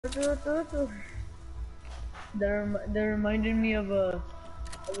That reminded me of a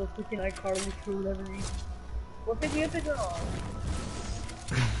freaking iCarly for whatever reason. Well, pick me up and go.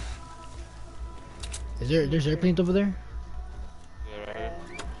 There's airplanes over there? Yeah, right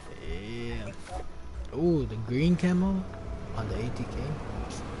here. Yeah. Ooh, the green camo on the ATK.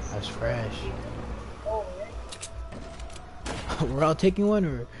 That's fresh. Oh, We're all taking one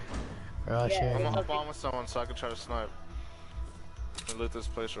or we're all Yeah. sharing? I'm gonna hop on with someone so I can try to snipe. Let me loot this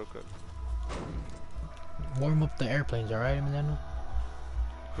place real quick. Warm up the airplanes, alright, Emiliano?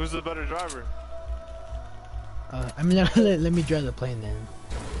 Who's the better driver? Emiliano, let me drive the plane then.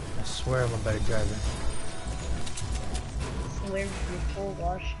 I swear I'm a better driver. Swear your whole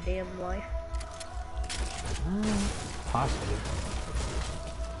gosh damn life. Possibly.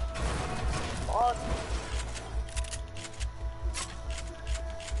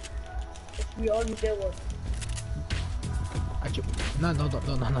 We already did one. No, don't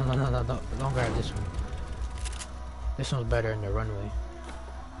grab this one. This one's better in the runway.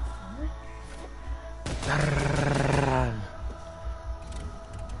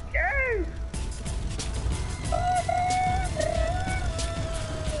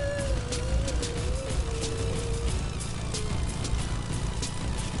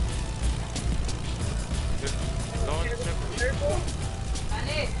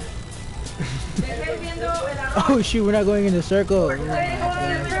 Oh shoot, we're not going in the circle.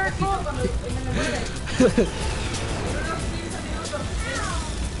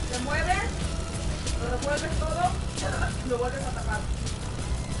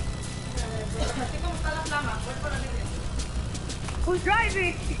 Who's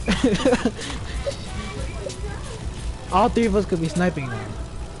driving? All three of us could be sniping now.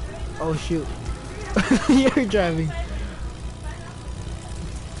 Oh shoot. You're driving.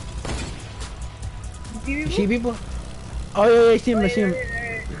 You see people? Oh yeah, I see him, I see him.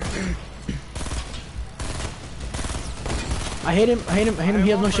 I hit him, he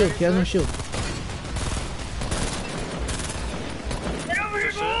has no shield, he has no shield. Get over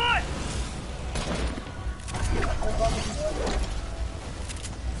here, boy!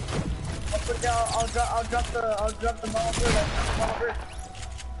 I'll drop the Molotov.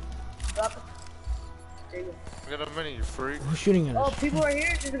 Drop it. There you go. I got a mini, you freak. Who's shooting at us? Oh, people are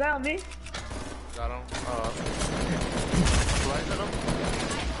here. There's a guy on me. Got him. Blinded him.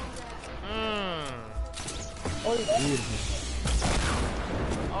 Oh, yeah.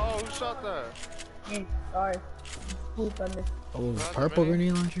 Oh, who shot that? Hey, sorry. Poop on this. Oh, purple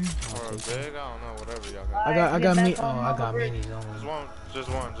grenade launcher? Or a big? I don't know, whatever y'all got. I got me. Oh, I got minis on. Just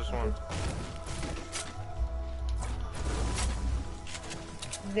one.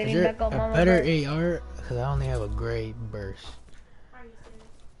 Getting Is there back on a Mama better Bird. AR? Cause I only have a gray burst.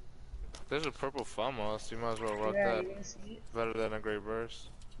 There's a purple FAMA, so you might as well rock Yeah, that. you didn't see it? Better than a great burst.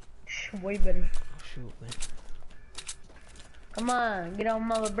 Way better. Oh, shoot, man. Come on, get on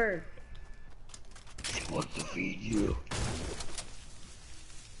Mama Bird. She wants to feed you.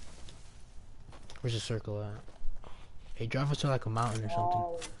 Where's the circle at? Hey, drive us to like a mountain or something.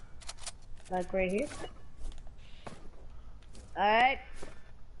 Oh, like right here. Alright.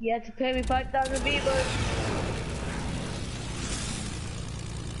 You have to pay me 5,000 V-Bucks.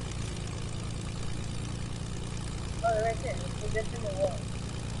 Oh, right there. Is that in the wall?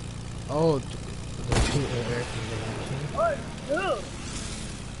 Oh, there's two airplanes. Oh,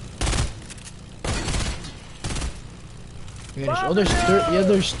 two. Yeah,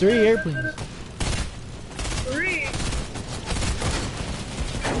 there's three airplanes. Three.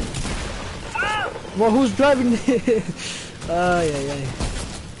 Oh! Well, who's driving this? Oh, yeah.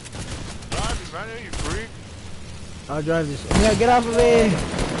 Drive, right here, you freak. I'll drive this. Yeah, get off of it!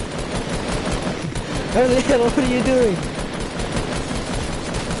 What are you doing?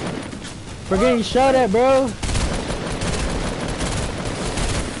 We're getting shot at, bro!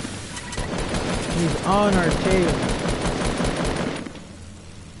 He's on our tail.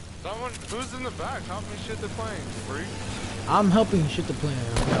 Someone, who's in the back? Help me shit the plane, freak. I'm helping shoot the plane.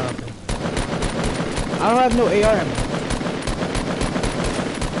 I don't have no AR ammo.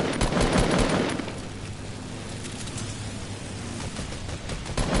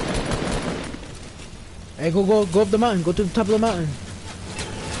 Hey, go up the mountain. Go to the top of the mountain.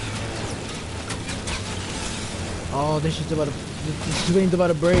 Oh, this plane's about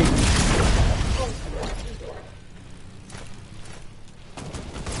to break.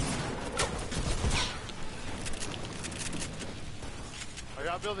 Are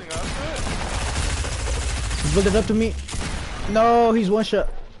y'all building up to it? He's building up to me. No, he's one shot.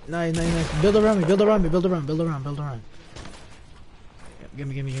 Nice. Build around me. Build around. Give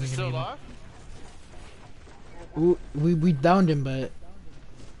me. Still alive? We downed him, but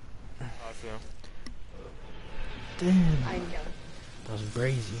you. Damn, I know. that was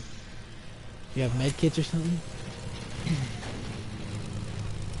crazy. You have med kits or something?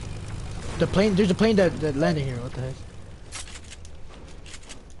 The plane, there's a plane that landed here. What the heck?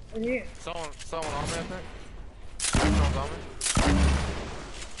 In here. Someone on me, I think. Someone's on me.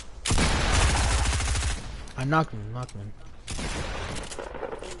 I knocked him. Knocked him.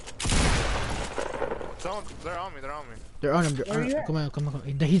 They're on me. They're on me. They're on him. They're Where on are you him. at? Come on, come on.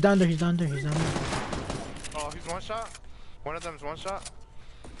 He's down there. He's down there. He's down there. Oh, he's one shot. One of them's one shot.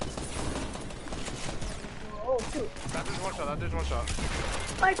 Oh, shoot. That dude's one shot. That dude's one shot.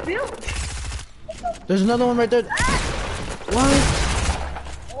 I built. There's another one right there. What?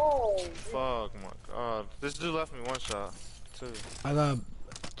 Oh. Fuck my god. This dude left me one shot, too. I got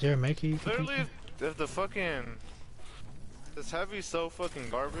Jeremeki. Literally, if the fucking... This heavy's so fucking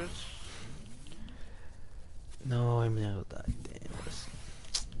garbage. No, I'm not that.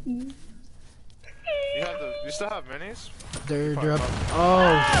 Damn. You still have minis? They're Fine, up. fine.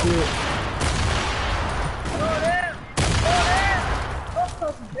 Oh shit. Oh, damn. Oh, damn.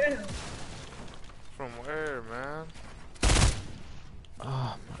 Oh, damn. From where, man? Oh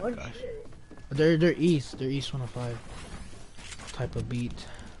my What gosh. shit? They're east. They're east 105. Type of beat.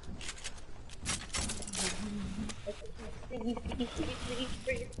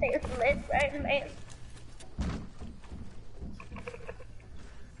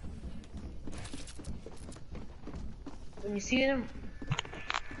 When you see them,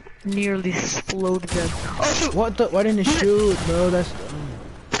 nearly explode them. Oh, shoot. What the? Why didn't it shoot, bro? That's.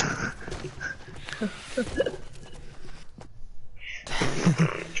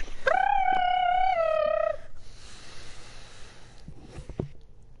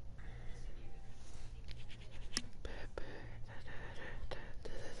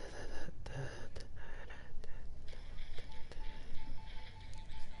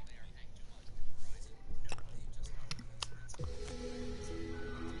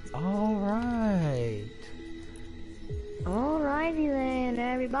 All right. Alrighty then,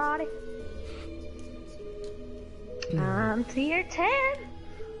 everybody. I'm tier 10.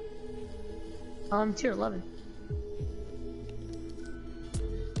 I'm tier 11.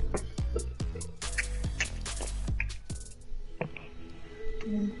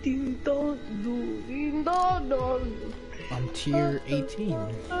 Ding dong, ding dong, dong. I'm tier 18.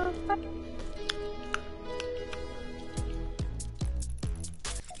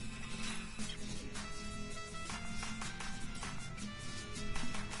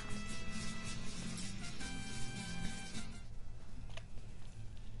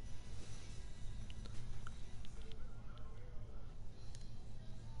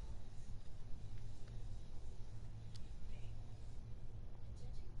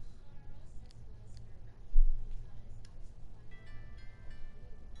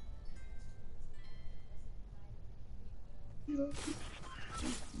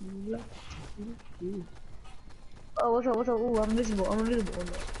 Oh, what's up, what's up? Ooh, I'm invisible, I'm invisible. Oh,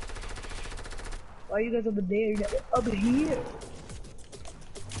 no. Why are you guys over there? You're not over here.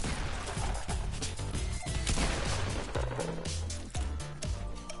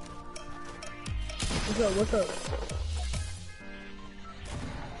 What's up, what's up?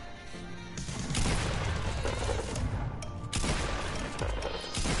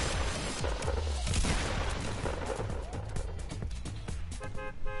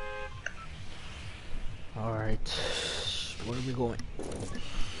 All right. Where are we going?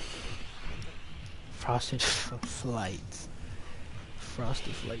 Frosted flights.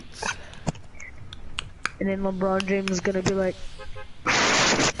 Frosted flights. And then LeBron James is gonna be like,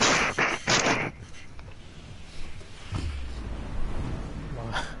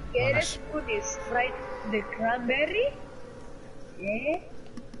 ¿quieres un Sprite de cranberry? ¿Eh?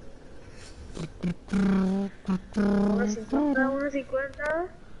 1.50.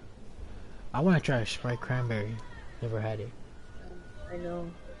 I want to try Sprite cranberry. Never had it. I know.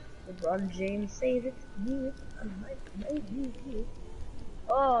 LeBron James says it's good. I might maybe good.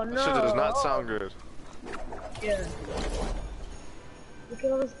 Oh no! That shit does not sound good. Yeah. Look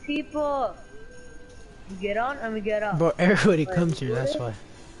at all those people. We get on and we get off. But everybody comes here. That's why.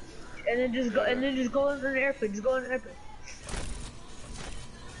 And then just go on an airplane. Just go on an airplane.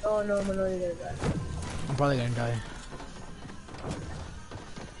 Oh no, you're gonna die. I'm probably gonna die.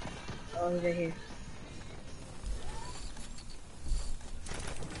 Oh, he's right here.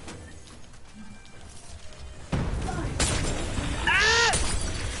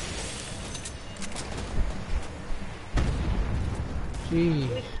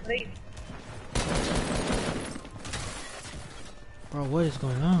 Jeez. Wait. Bro, what is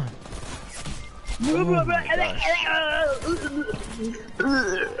going on? Oh my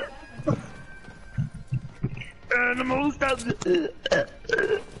animals. No me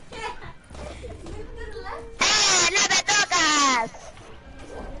tocas!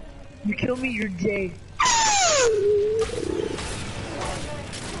 You kill me, you're gay.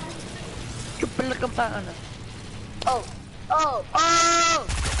 Chupa la campana. Oh, oh, oh!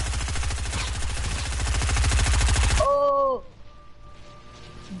 Oh!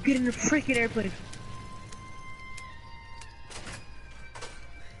 Get in the freaking airplane.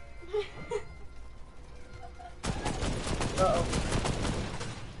 Uh-oh.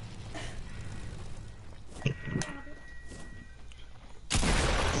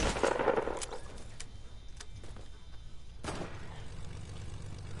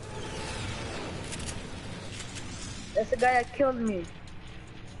 That's the guy that killed me.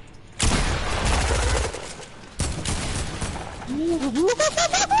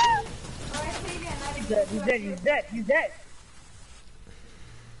 He's dead, he's dead, he's dead, he's dead.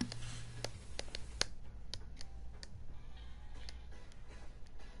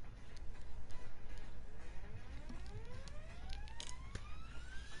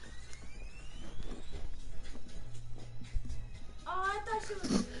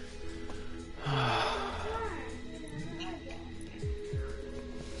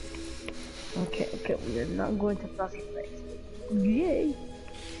 Okay, we are not going to Frosty Place. Yay!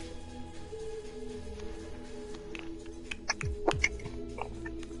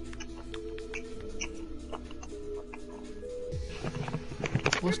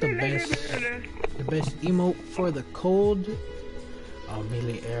 What's the best emote for the cold?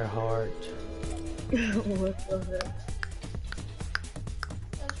 Amelia Earhart. What was that?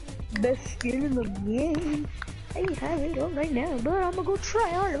 Best skin in the game. I have it on right now, but I'm gonna go try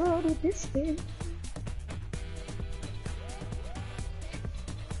hard about with this skin.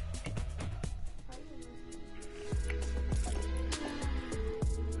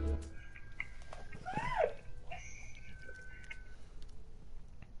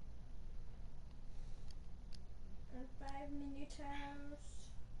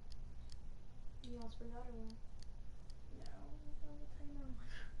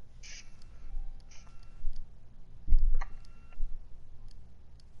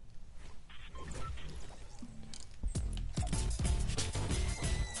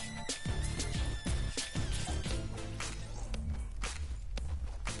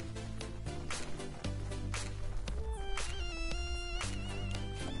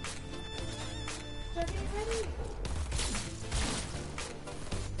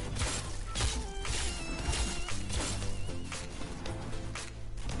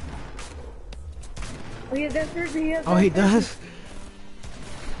 Oh, he does?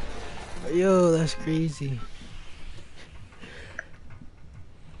 Yo, that's crazy.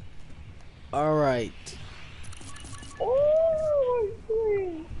 Alright. Oh,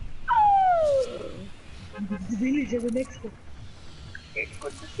 the village of Mexico. Let's go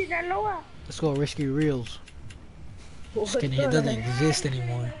to Sinaloa. Let's go Risky Reels. Skinny, it doesn't exist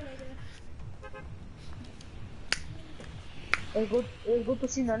anymore. Let's go to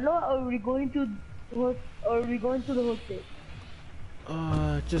Sinaloa, or are we going to what? Or are we going to the hotel?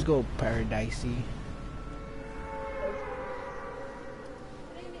 Just go Paradisey.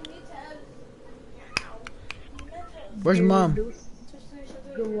 Where's mom?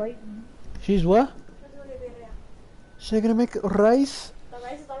 Go white. She's what? She's gonna make rice? The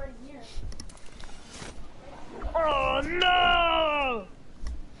rice is already here. Oh no!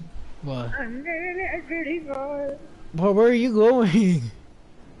 What? I'm really far. Well, where are you going?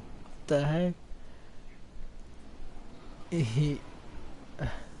 What the heck?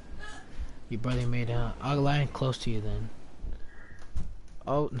 You barely made out. I'll land close to you then.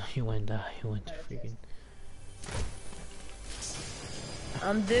 Oh, no, he went to freaking.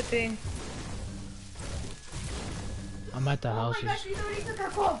 I'm dipping. I'm at the houses. Oh my gosh, we already took our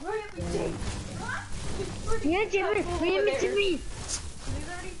call. Hurry up and change. Yeah, Jimmy, bring it to me. We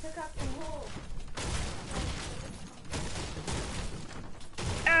already took out the hole.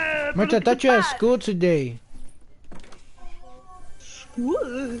 Merch, I thought you had school today.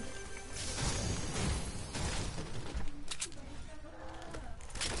 What?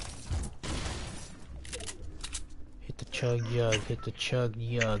 Hit the chug yug, hit the chug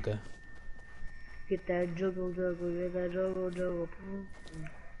yug. Get that juggle, get that juggle.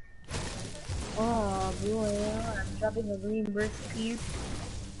 Oh boy, I'm dropping a green burst piece.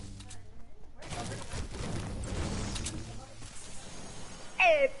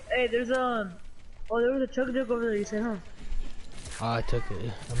 Hey, there's oh, there was a chug jug over there. You said, huh? Oh, I took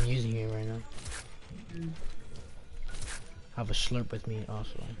it. I'm using it right now. I have a slurp with me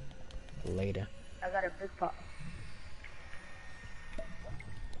also. Later. I got a big pot.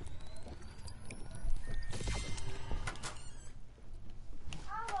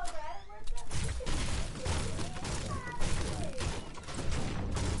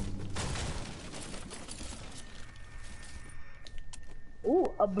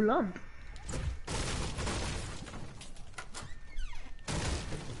 Ooh, a blunt.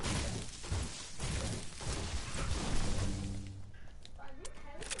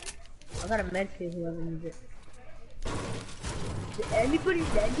 I got a med kit, whoever needs it. Did anybody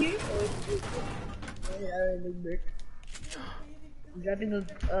dead here? Or is it a big burst? I'm dropping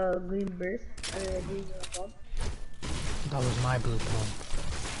a green burst. A green pump. That was my blue pump.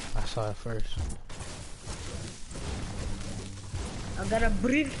 I saw it first. I got a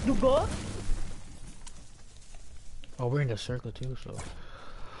brief to go. Oh, we're in the circle too, so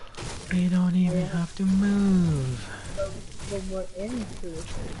we don't even have to move. Go more into it.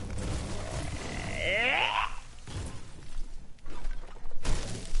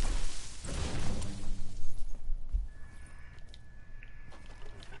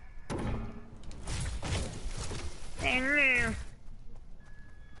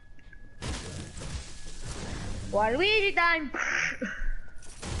 Waluigi time!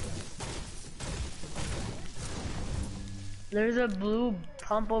 There's a blue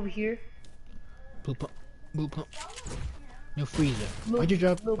pump over here. Blue pump, blue pump. No freezer. Blue- Why'd you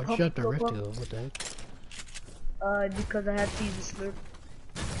drop blue the pump, rift blue pump. though? What the heck? Because I had to use the slurp.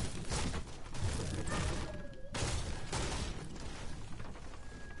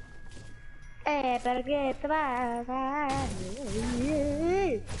 Perché te vas?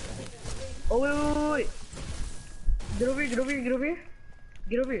 Oh wait. Get over here, get over here, get over here.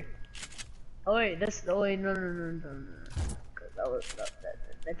 Get over here. Oh wait, that's oh wait, no. 'Cause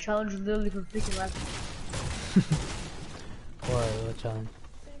that challenge was literally from freaking last week. What challenge?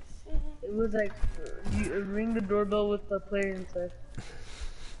 It was like you ring the doorbell with the player inside.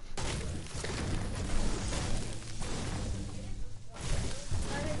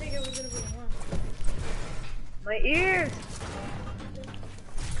 I didn't think it was gonna be one. My ears!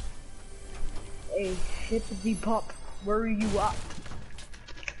 Hey, hippity pop, where are you at?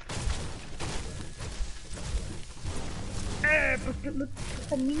 Porque look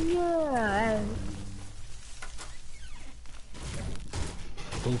at me.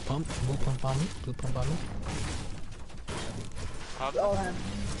 Blue pump on me, blue pump on me. We all have.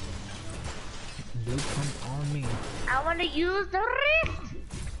 Blue pump on me. I wanna use the rift!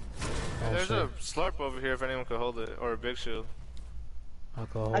 Oh, There's shit. a slurp over here if anyone could hold it, or a big shield. I'll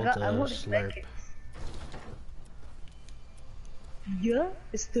go hold I'm the holding slurp. medkits. Yeah,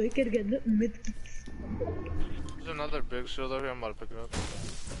 estoy cargando medkits. There's another big shield over here. I'm about to pick it up.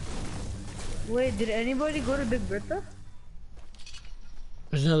 Wait, did anybody go to Big Bertha?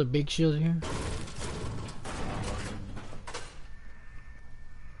 There's another big shield here.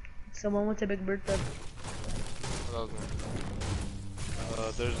 Someone went to Big Bertha. That was me.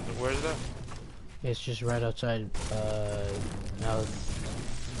 Where's that? It's just right outside, now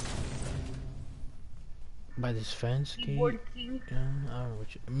by this fence. Can you, Keyboard king. I don't know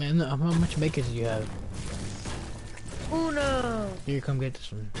what you, man, how much bacon do you have? Uno! Here, come get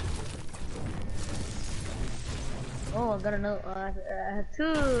this one. Oh, I got another. I have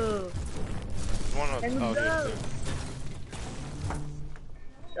two. There's one And out go. here too.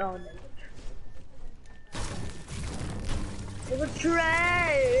 Oh no. Take a try.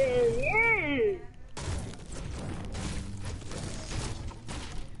 Yeah.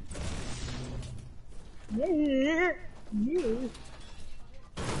 Yeah. Yeah.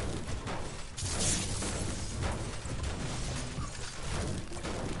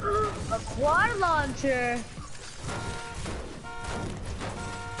 A quad launcher.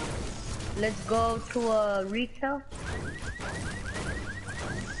 Let's go to a retail.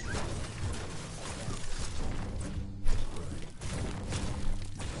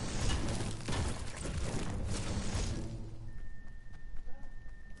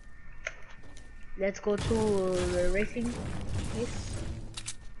 Let's go to the racing place.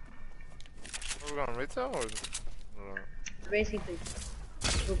 Are we going retail or? Racing place.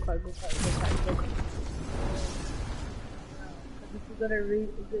 Go kart, go kart, go kart, go kart. If we're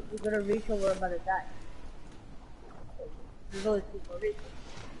gonna retail, we're about to die. There's always people racing.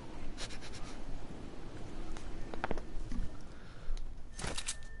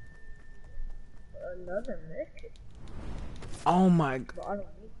 Another mission. Oh my! But I don't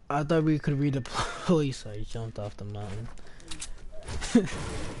need. I thought we could read the police, so I jumped off the mountain.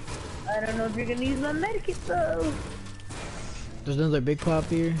 I don't know if you're gonna use my medkit though. There's another big pop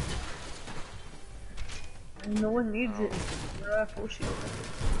here. No one needs it. We're at full shield.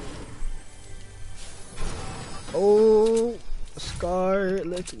 Oh, Scar,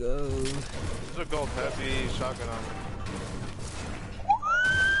 let's go. There's a gold heavy shotgun on it.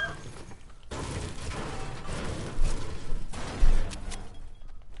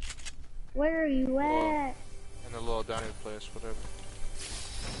 Where are you at? In a little dining place, whatever.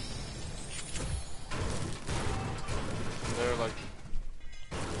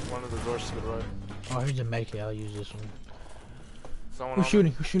 doors to the right. Oh, here's a med kit. I'll use this one. Someone Who's on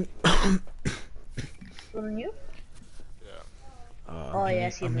shooting? Who's shooting? Shooting you? me? Yeah. Oh, yeah, I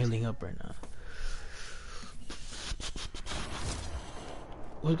see I'm this. healing up right now.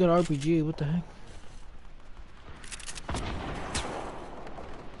 What's got RPG? What the heck?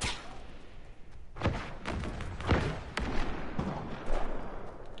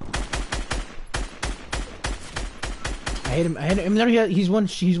 I hit him. I hit him. No, he's one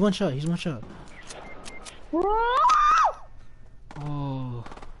shot. He's one shot. Oh.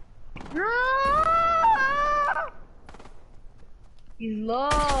 He's low.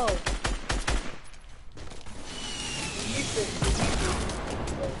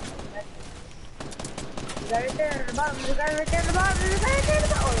 The guy right there at the bottom. The guy right there at the bottom. The guy right there at the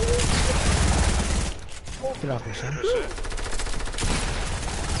bottom. Get off me, son. Good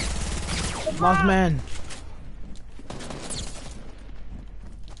shit. Lost man.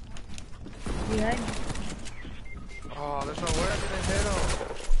 Behind. Oh, there's no way I didn't hit him.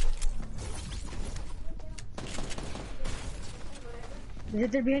 Is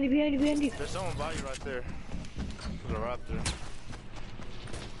it there behind you? There's someone by you right there. There's a raptor.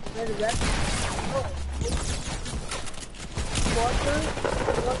 Where's the rest? Oh. Squad killer?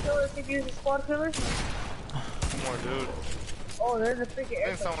 Squad killer? I think he was a squad killer? One more dude. Oh, there's a freaking I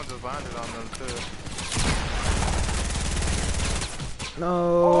airplane. think someone just landed on them too. No.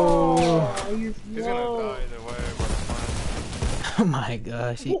 Oh, he's He's gonna die either way, but it's fine. Oh my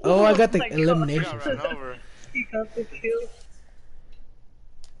gosh. Oh, I got the my God. He elimination. got ran over. He got the kill.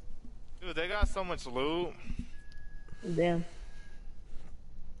 Dude, they got so much loot. Damn.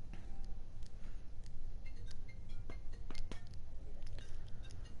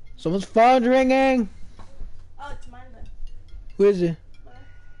 Someone's phone ringing. Oh, it's mine then. Who is it?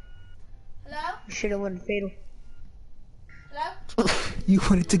 Hello? You should have went fatal. Hello? You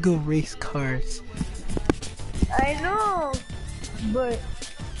wanted to go race cars. I know, but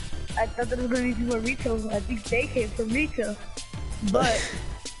I thought there was gonna be people retail. I think they came from retail, but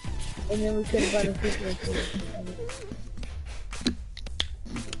and then we could have got a freaking.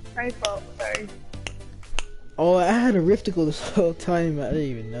 My fault. Sorry. Oh, I had a rifticle this whole time. I didn't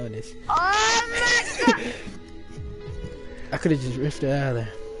even notice. Oh my God! I could have just rifted out of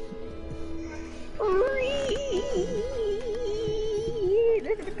there.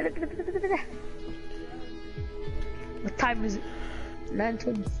 What time is it?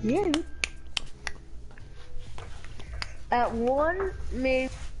 9:20. Yeah. At 1,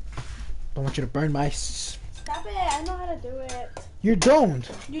 maybe. I want you to burn my. Stop it, I know how to do it. You don't.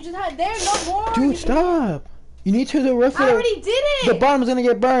 You just had, there's no more. Dude, stop. You need to do the I already did it. The bottom's gonna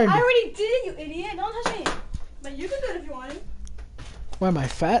get burned. I already did it, you idiot. Don't touch me. But you can do it if you want. Why am I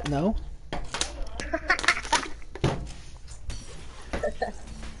fat? No.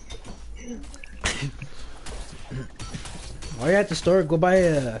 While you're at the store, go buy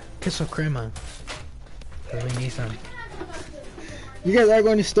a Kiss of Crema. Cause we need some. You guys are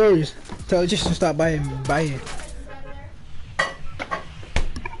going to stores. Tell just to stop by and buy it.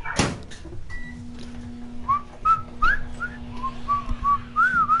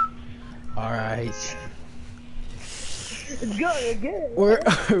 Alright. It's good again. Where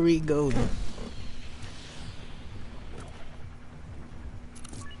are we going?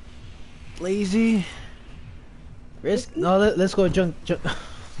 Lazy. Risk? No, let's go junk. Jump?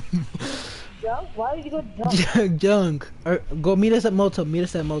 Why did you go jump? Junk. Or go meet us at motel.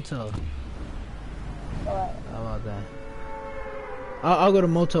 Alright. How about that? I'll go to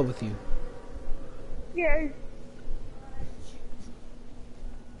motel with you. Yeah.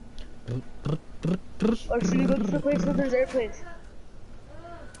 Or should we go to the place where there's airplanes?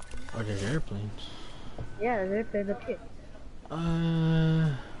 Or there's airplanes. Yeah, there's airplanes up here.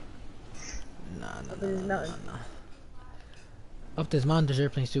 Nah. There's nothing. Up this mountain, there's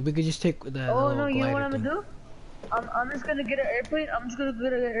airplanes too. We could just take the. Oh little no, you know what glider I'm gonna thing. do? I'm just gonna get an airplane. I'm just gonna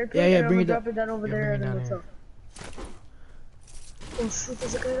get an airplane. Yeah, and bring I'm it gonna up. drop it down over Yeah, there bring and it then down what's up? Oh shoot,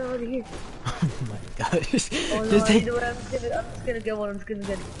 there's a guy out here. Oh my gosh. Oh no, Just I take. know what I'm just gonna get one. I'm just gonna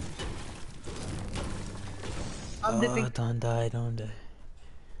get it. I'm dipping. Don't die, don't die.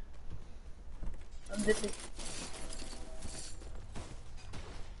 I'm dipping.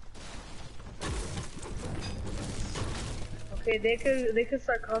 Okay, they could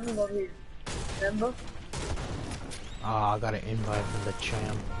start coming over here. Remember? Oh, I got an invite from the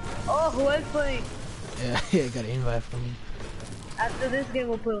champ. Oh, who else playing? Yeah, I got an invite from him. After this game,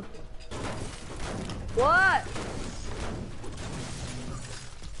 we'll play. What?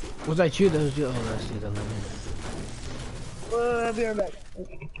 Was that you? That was you. Oh, that's you. That lemon. I'll be right back.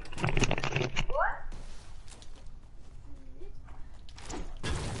 What?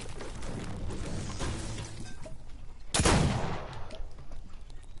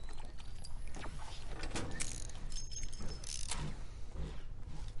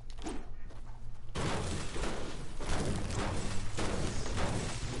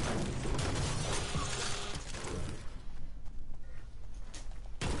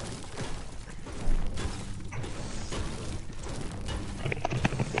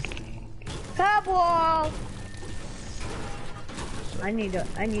 Pebble! I need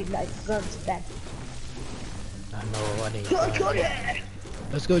like guns back. I know, I need guns.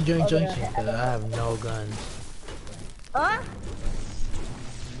 Let's go join junction, cause I have no guns. Huh?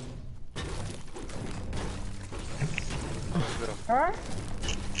 Huh?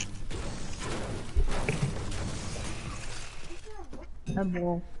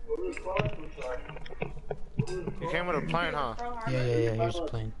 Pebble. You came with a plane, huh? Yeah, here's the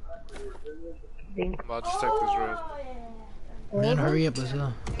plane. I'll just take this road. Man, hurry up, let's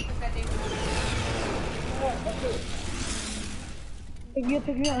go. Pick me up,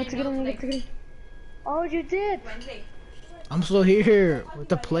 let's get him. Oh, you did? I'm still here with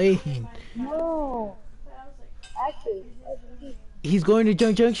the plane. No. Actually. He's going to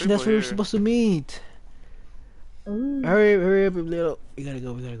junction, that's where we're supposed to meet. Ooh. Hurry up, little. We gotta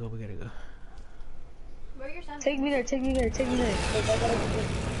go. Take me there. There's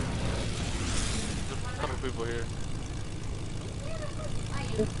a couple people here.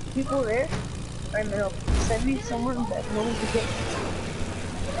 There's people there. Right now. Send me someone that no one can get.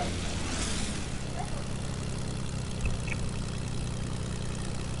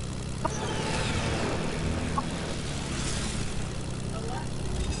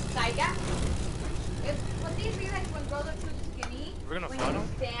 What do you realize when girls are too skinny? We're gonna When fight you them?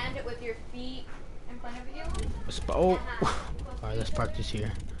 stand with your feet in front of you. Oh. Alright, let's practice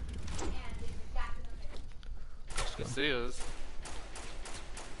here. Let's go. See us.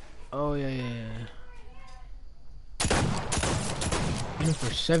 Oh, yeah. Hit him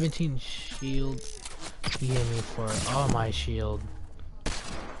for 17 shield. He hit me for all my shield.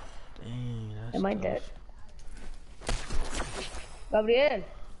 Dang, that's Am I tough. dead? Gabriel,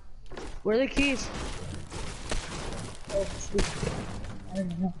 where are the keys? Oh, sweet. I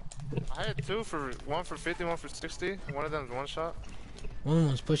don't know. I had one for 50, one for 60. One of them's one shot. One of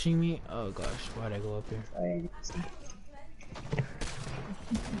them's pushing me. Oh gosh, why'd I go up here? Sorry, I didn't see.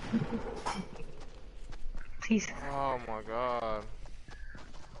 Please. Oh my god.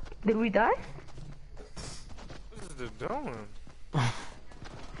 Did we die? What is it doing?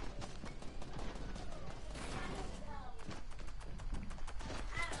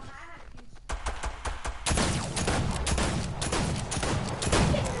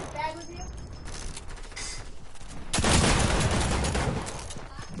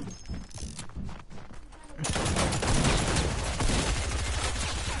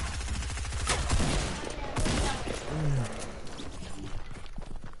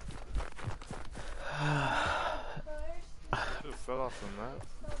 Fell off the map.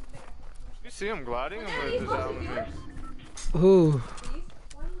 You see him gliding or is that on me? Who?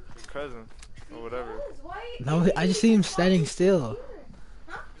 Your cousin or whatever. No, I just see him standing still.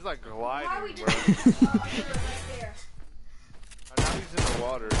 He's like gliding, bro. Now he's in the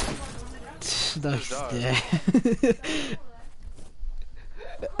water. That's dead.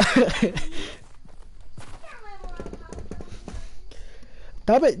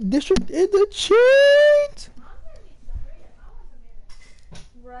 Damn it, district in the chains!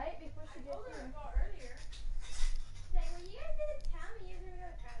 Right before she gets here.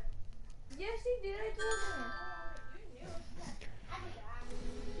 Yes, she did. I told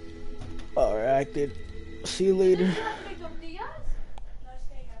her. Alright, then. See you later. Did you have to make tortillas?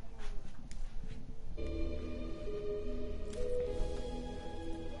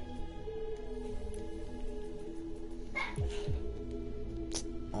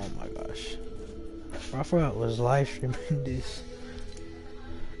 Oh my gosh. I forgot I was live streaming this.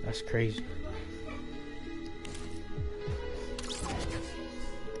 That's crazy.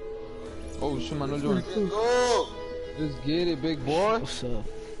 Oh shit, man, no joke. Let's get it, big boy. What's up?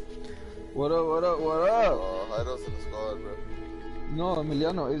 What up? Jairo's in the squad, bro. No,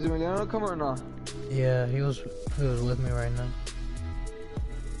 Emiliano. Is Emiliano coming or not? Yeah, he was with me right now.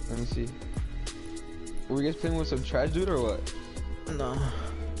 Let me see. Were you guys playing with some trash dude or what? No.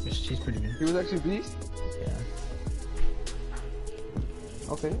 She's pretty good. He was actually beast? Yeah.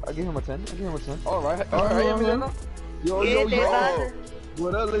 Okay, I'll give him a 10. Alright, Emiliano. Yo.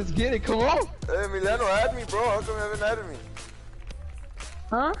 What up? Let's get it. Come on. Hey, Emiliano, add me, bro. How come you haven't added me?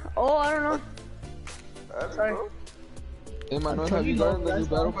 Huh? Oh, I don't know. Add me, Sorry. bro. Hey, Manuel, have you gotten the new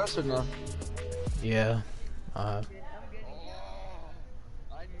battle pass or not? Yeah.